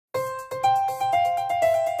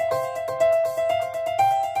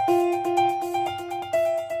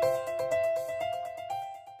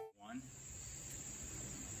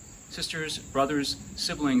sisters, brothers,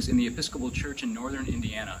 siblings in the Episcopal Church in Northern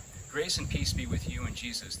Indiana. Grace and peace be with you in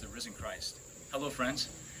Jesus, the risen Christ. Hello, friends.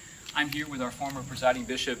 I'm here with our former presiding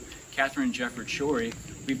bishop, Katharine Jefferts Schori.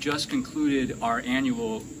 We've just concluded our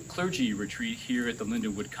annual clergy retreat here at the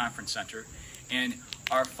Lindenwood Conference Center, and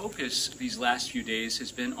our focus these last few days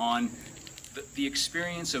has been on the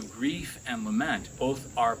experience of grief and lament,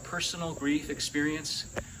 both our personal grief experience,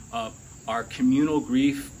 our communal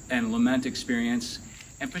grief and lament experience,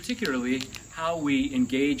 and particularly how we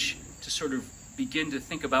engage to sort of begin to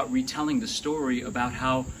think about retelling the story about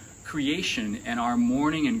how creation and our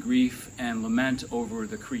mourning and grief and lament over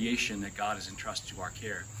the creation that God has entrusted to our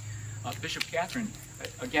care. Bishop Katharine,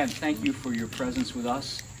 again, thank you for your presence with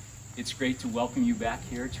us. It's great to welcome you back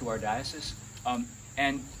here to our diocese,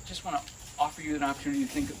 and just want to offer you an opportunity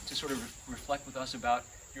to sort of reflect with us about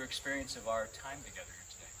your experience of our time together here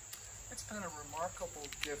today. It's been a remarkable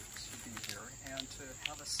gift to be here and to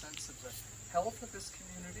have a sense of the health of this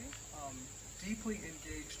community, deeply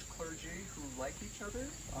engaged clergy who like each other,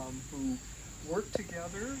 who work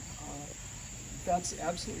together. That's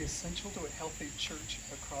absolutely essential to a healthy church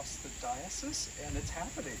across the diocese, and it's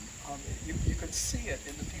happening. You can see it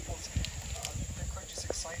in the people's, the clergy's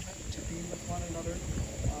excitement to be with one another.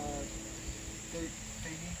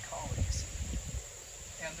 They need colleagues,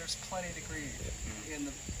 and there's plenty to grieve in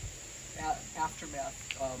the aftermath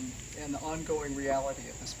and the ongoing reality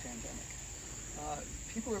of this pandemic.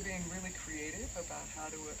 People are being really creative about how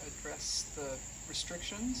to address the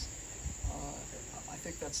restrictions. I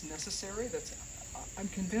think that's necessary. I'm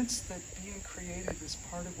convinced that being creative is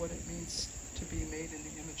part of what it means to be made in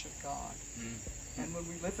the image of God. And when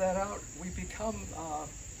we live that out, we become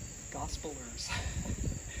gospelers,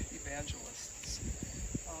 evangelists.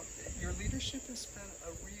 Your leadership has been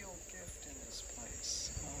a real gift in this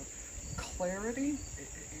place. Clarity,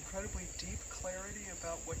 incredibly deep clarity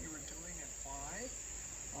about what you were doing and why.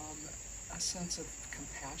 A sense of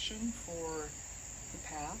compassion for the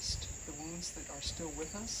past, the wounds that are still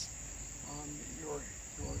with us. Your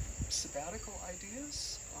sabbatical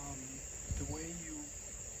ideas, the way you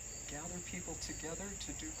gather people together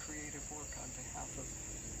to do creative work on behalf of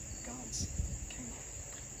God's kingdom.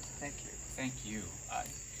 Thank you. Thank you.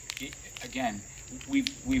 Again,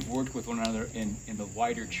 we've worked with one another in the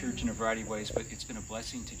wider church in a variety of ways, but it's been a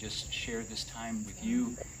blessing to just share this time with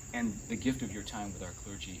you, and the gift of your time with our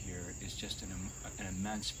clergy here is just an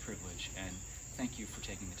immense privilege, and thank you for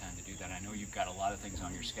taking the time to do that. I know you've got a lot of things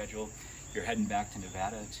on your schedule. You're heading back to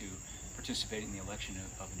Nevada to participate in the election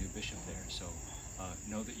of a new bishop there, so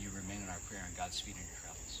know that you remain in our prayer and Godspeed in your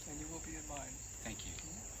travels. And you will be in mine. Thank you.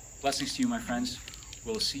 Blessings to you, my friends.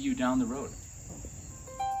 We'll see you down the road.